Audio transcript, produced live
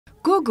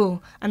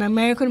Google, an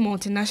American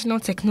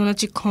multinational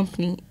technology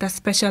company that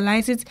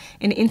specializes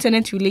in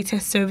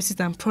internet-related services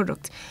and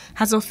products,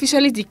 has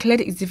officially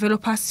declared its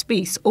developer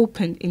space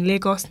open in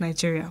Lagos,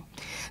 Nigeria.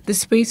 The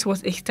space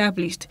was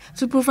established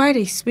to provide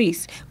a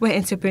space where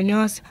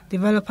entrepreneurs,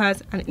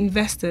 developers, and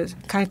investors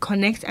can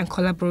connect and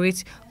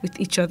collaborate with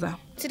each other.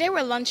 Today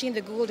we're launching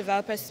the Google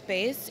Developer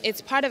Space.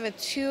 It's part of a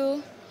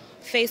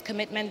two-phase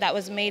commitment that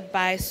was made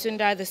by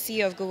Sundar, the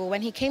CEO of Google,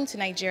 when he came to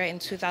Nigeria in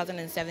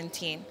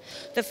 2017.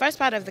 The first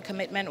part of the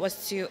commitment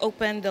was to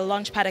open the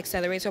Launchpad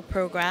Accelerator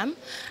program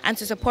and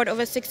to support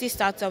over 60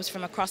 startups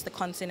from across the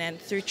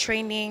continent through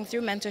training,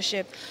 through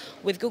mentorship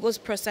with Google's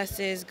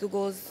processes,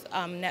 Google's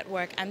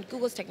network, and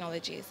Google's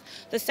technologies.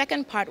 The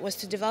second part was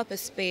to develop a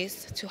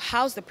space to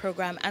house the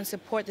program and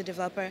support the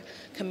developer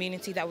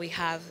community that we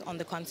have on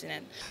the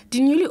continent.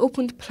 The newly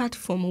opened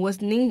platform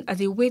was named as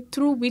a way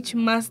through which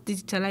mass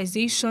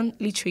digitalization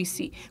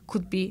literacy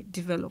could be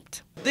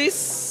developed.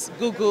 This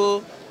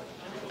Google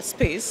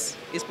space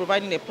is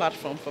providing a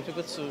platform for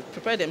people to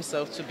prepare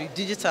themselves to be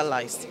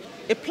digitalized.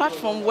 A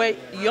platform where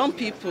young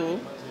people,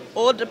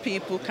 older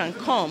people can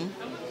come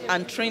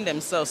and train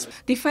themselves.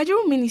 The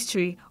Federal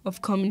Ministry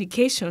of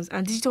Communications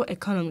and Digital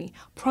Economy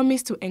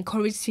promised to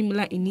encourage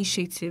similar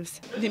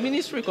initiatives. The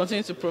ministry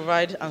continues to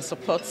provide and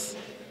support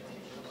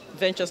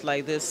ventures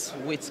like this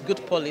with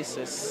good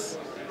policies,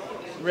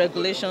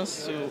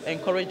 regulations to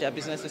encourage their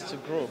businesses to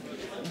grow.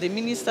 The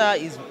minister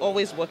is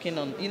always working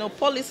on,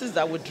 policies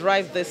that would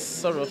drive this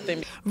sort of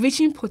thing.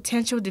 Reaching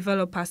potential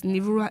developers in the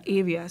rural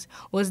areas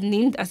was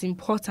named as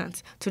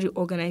important to the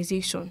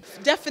organization.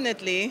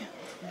 Definitely,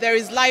 there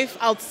is life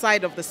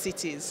outside of the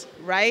cities,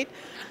 right?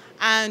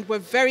 And we're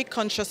very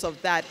conscious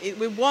of that.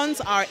 We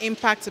want our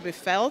impact to be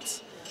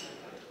felt,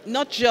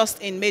 not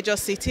just in major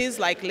cities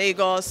like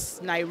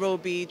Lagos,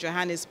 Nairobi,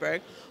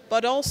 Johannesburg,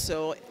 but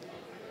also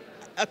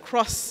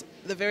across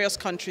the various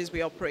countries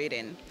we operate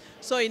in.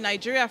 So in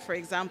Nigeria, for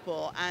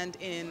example, and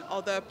in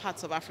other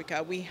parts of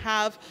Africa, we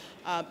have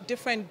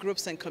different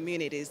groups and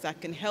communities that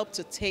can help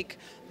to take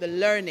the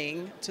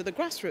learning to the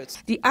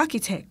grassroots. The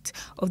architect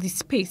of the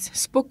space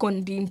spoke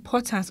on the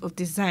importance of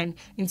design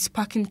in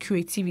sparking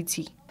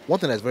creativity. One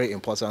thing that's very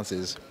important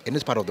is, in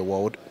this part of the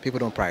world, people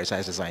don't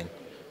prioritize design.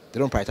 They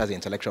don't prioritize the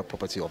intellectual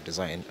property of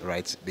design,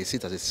 right? They see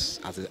it as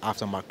an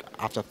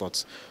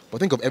afterthought. But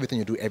think of everything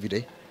you do every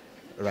day,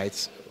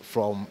 right?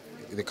 From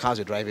the cars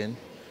you drive in,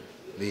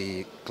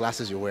 the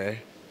glasses you wear,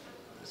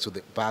 to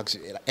the bags,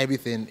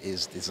 everything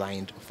is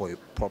designed for a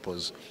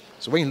purpose.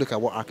 So when you look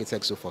at what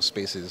architects do for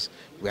spaces,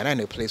 we are now in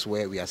a place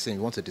where we are saying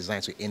we want to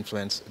design to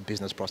influence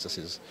business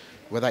processes,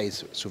 whether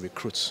it's to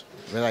recruit,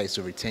 whether it's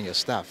to retain your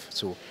staff,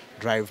 to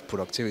drive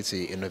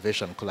productivity,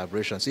 innovation,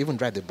 collaboration, to even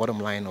drive the bottom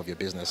line of your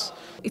business.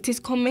 It is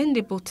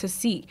commendable to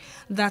see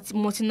that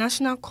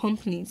multinational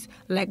companies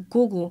like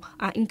Google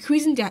are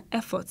increasing their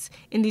efforts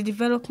in the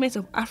development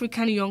of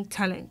African young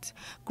talent.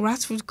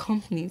 Grassroots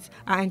companies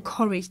are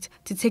encouraged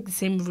to take the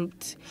same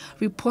route.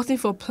 Reporting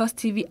for Plus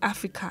TV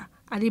Africa,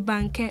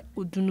 Adebanke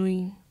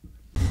Odunuyi.